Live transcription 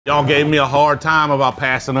Y'all gave me a hard time about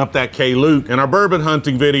passing up that K.LUKE in our bourbon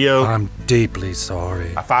hunting video. I'm deeply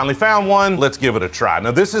sorry. I finally found one. Let's give it a try. Now,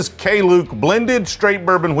 this is K.LUKE blended straight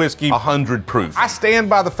bourbon whiskey, 100 proof. I stand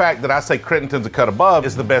by the fact that I say Crittenden's a cut above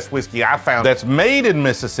is the best whiskey I found that's made in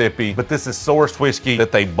Mississippi, but this is sourced whiskey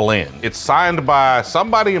that they blend. It's signed by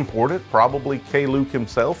somebody imported, probably K.LUKE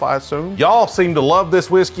himself, I assume. Y'all seem to love this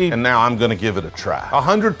whiskey, and now I'm gonna give it a try.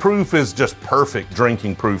 100 proof is just perfect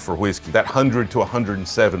drinking proof for whiskey. That 100 to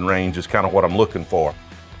 107 range is kind of what I'm looking for.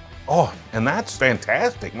 Oh, and that's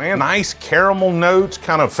fantastic, man. Nice caramel notes,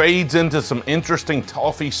 kind of fades into some interesting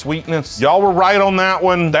toffee sweetness. Y'all were right on that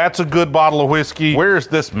one. That's a good bottle of whiskey. Where is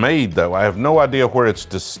this made, though? I have no idea where it's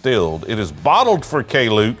distilled. It is bottled for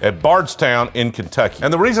K.LUKE at Bardstown in Kentucky.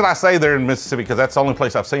 And the reason I say they're in Mississippi, because that's the only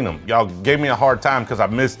place I've seen them. Y'all gave me a hard time because I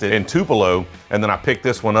missed it in Tupelo, and then I picked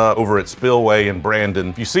this one up over at Spillway in Brandon.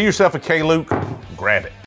 If you see yourself a K.LUKE, grab it.